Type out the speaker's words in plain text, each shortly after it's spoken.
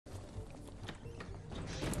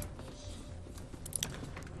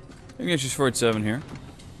Ignatius 47 here.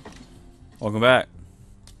 Welcome back.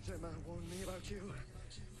 Germain warned me about you.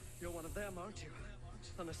 You're one of them, aren't you?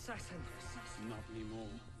 An assassin. Not anymore.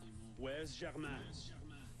 Where's Germain?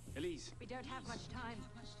 Elise. We don't have much time.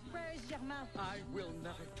 Where is Germain? I will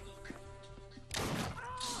never talk.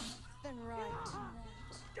 Then right.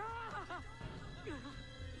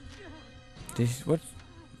 What?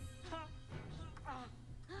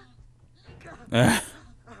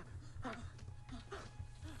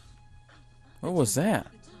 What was that?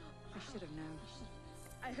 I should have known.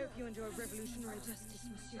 I hope you enjoy revolutionary justice,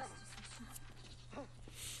 monsieur.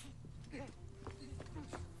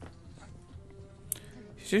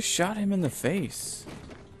 He just shot him in the face.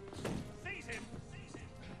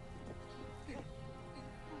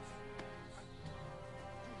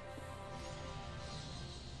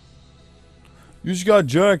 You just got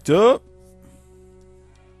jacked up.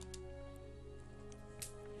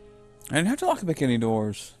 I didn't have to lock back any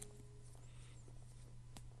doors.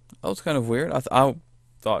 That was kind of weird. I thought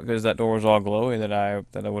because that door was all glowy that I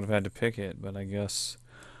would have had to pick it, but I guess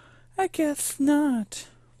not.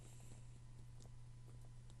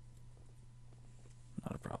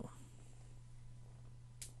 Not a problem.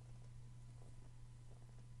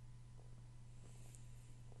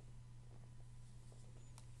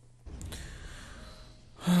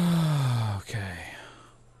 Okay.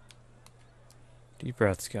 Deep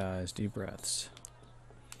breaths, guys. Deep breaths.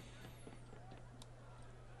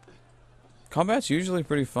 Combat's usually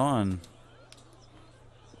pretty fun.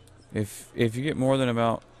 If you get more than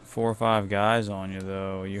about 4 or 5 guys on you,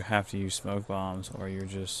 though, you have to use smoke bombs, or you're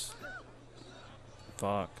just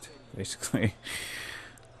fucked, basically.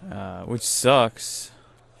 Which sucks.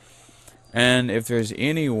 And if there's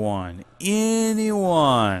anyone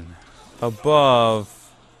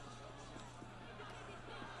above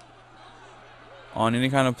on any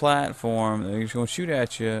kind of platform, they're just gonna shoot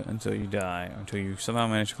at you until you die, until you somehow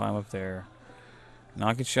manage to climb up there,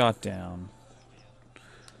 not get shot down.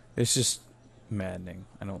 It's just maddening.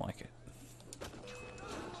 I don't like it.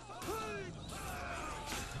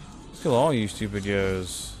 Kill all you stupid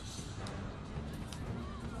yos.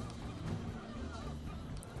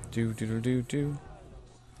 Do.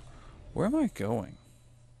 Where am I going?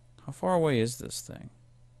 How far away is this thing?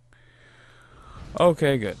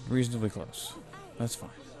 Okay, good. Reasonably close. That's fine.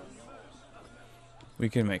 We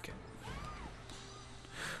can make it.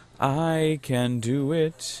 I can do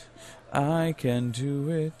it. I can do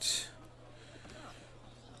it.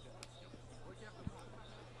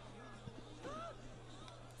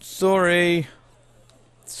 Sorry.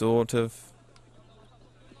 Sort of.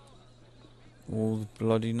 All the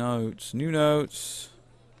bloody notes. New notes.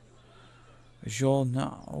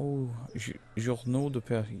 Journal de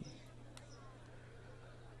Paris.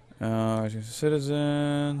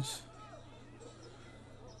 Citizens.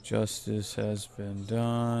 Justice has been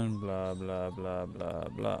done. Blah, blah, blah, blah,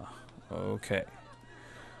 blah. Okay.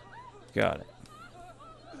 Got it.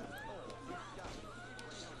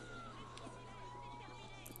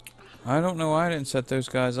 I don't know why I didn't set those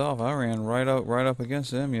guys off. I ran right up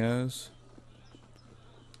against them, yos.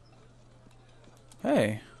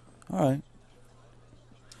 Hey. Alright.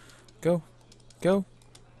 Go. Go.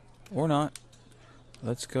 Or not.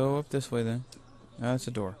 Let's go up this way then. That's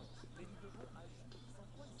a door.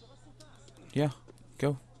 Yeah.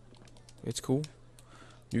 Go. It's cool.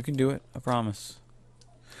 You can do it. I promise.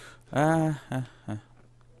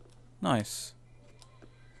 Nice.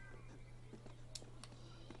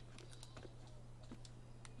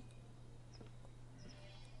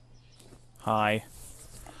 Hi.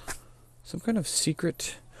 Some kind of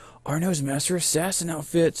secret Arno's Master Assassin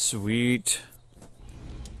outfit. Sweet.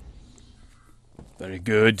 Very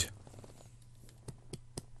good.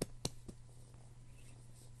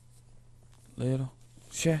 Little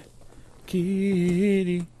shy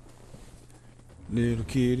kitty. Little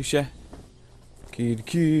kitty shy.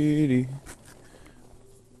 Kitty.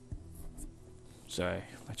 Sorry,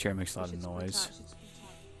 my chair makes a lot of noise.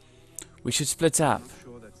 We should split up.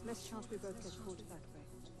 Less chance we both get caught that way.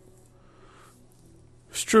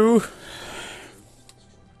 It's true.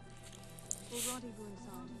 We'll rendezvous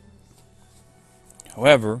inside.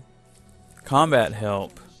 However, combat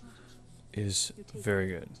help is very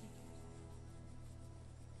good.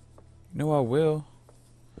 No, I will.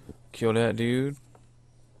 Kill that dude.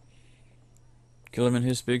 Kill him in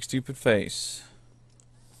his big stupid face.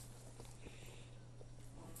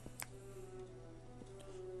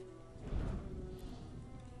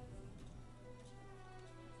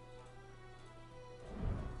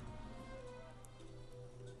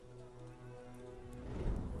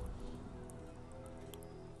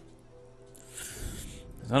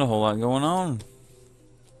 There's not a whole lot going on.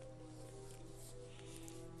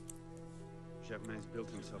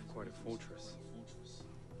 fortress.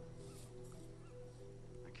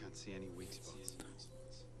 I can't see any weak spots.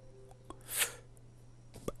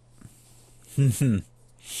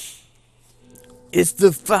 It's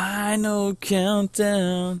the final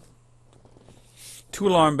countdown. 2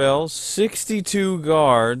 alarm bells, 62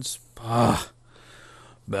 guards. Bah.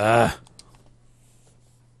 Bah.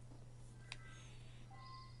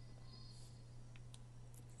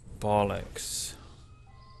 Bollocks.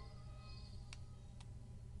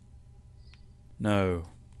 No,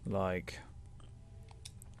 like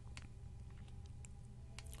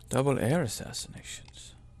double air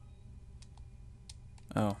assassinations.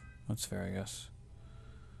 Oh, that's fair, I guess.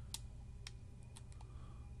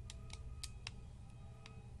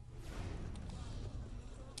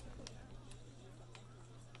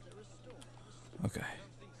 Okay.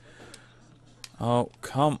 Oh,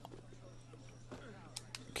 come.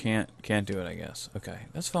 Can't do it, I guess. Okay,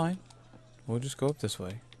 that's fine. We'll just go up this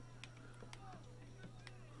way.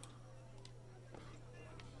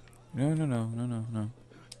 No.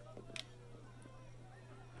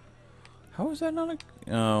 How is that not a...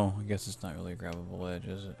 Oh, I guess it's not really a grabbable edge,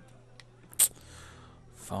 is it?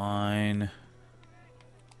 Fine.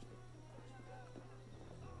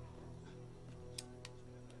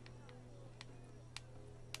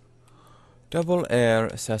 Double air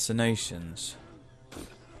assassinations.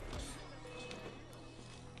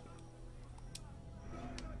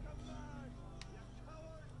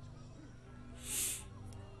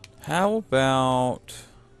 How about...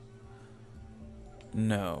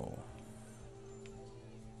 No.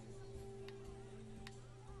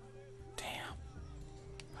 Damn.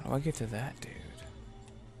 How do I get to that dude?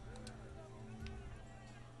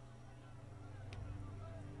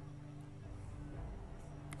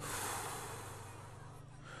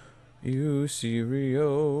 You see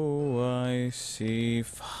Rio, I see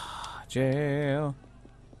jail.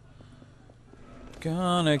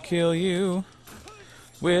 Gonna kill you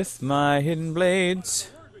with my hidden blades.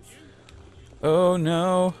 Oh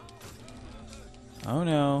no. Oh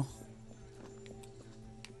no.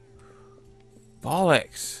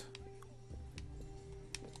 Bollocks.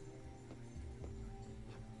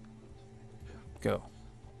 Go.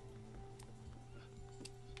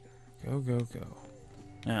 Go.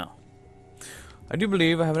 Now, I do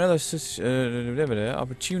believe I have another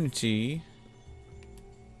opportunity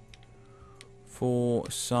for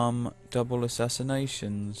some double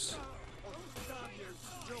assassinations.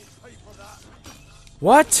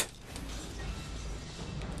 What?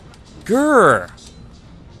 Grr.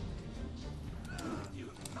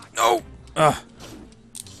 No.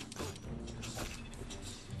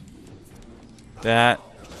 That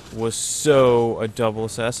was so a double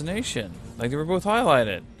assassination. Like they were both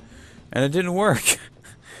highlighted. And it didn't work.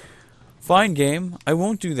 Fine, game. I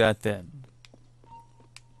won't do that then.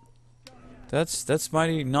 That's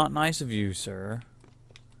mighty not nice of you, sir.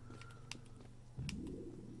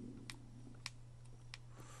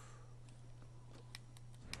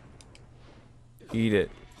 Eat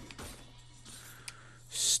it.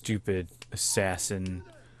 Stupid assassin.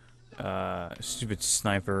 Stupid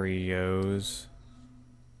sniperios.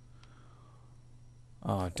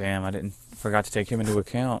 Oh, damn, I forgot to take him into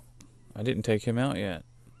account. I didn't take him out yet.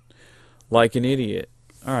 Like an idiot.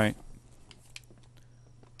 Alright.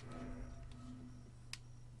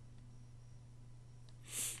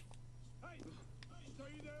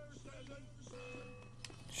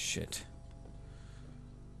 Shit.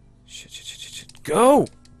 Shit. Go!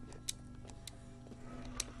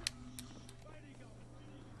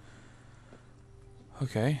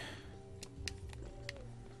 Okay.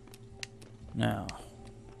 Now.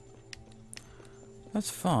 That's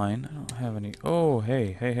fine. I don't have any... Oh,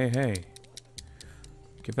 hey.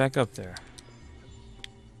 Get back up there.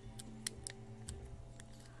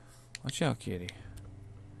 Watch out, kitty.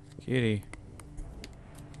 Kitty.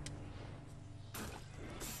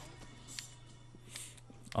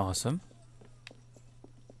 Awesome.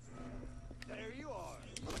 There you are.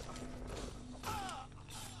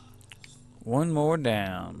 One more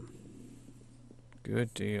down.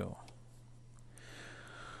 Good deal.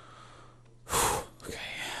 Okay.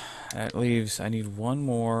 That leaves... I need one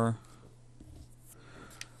more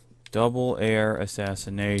double air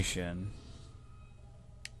assassination.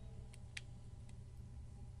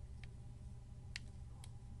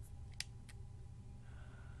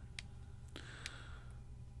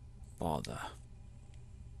 Bother.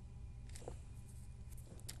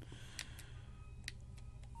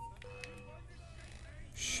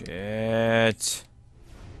 Shit.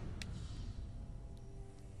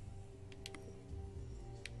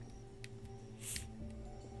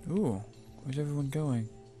 Ooh, where's everyone going?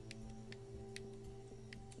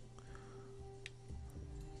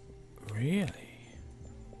 Really?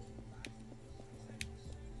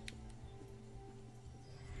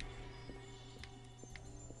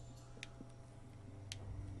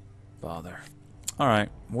 Bother. Alright,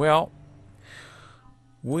 well,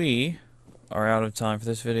 we are out of time for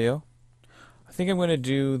this video. I think I'm going to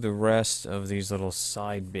do the rest of these little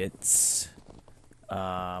side bits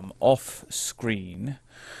off screen,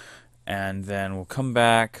 and then we'll come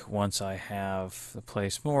back once I have the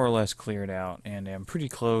place more or less cleared out and am pretty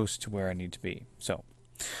close to where I need to be. So,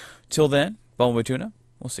 till then, Boneway Tuna,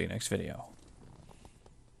 we'll see you next video.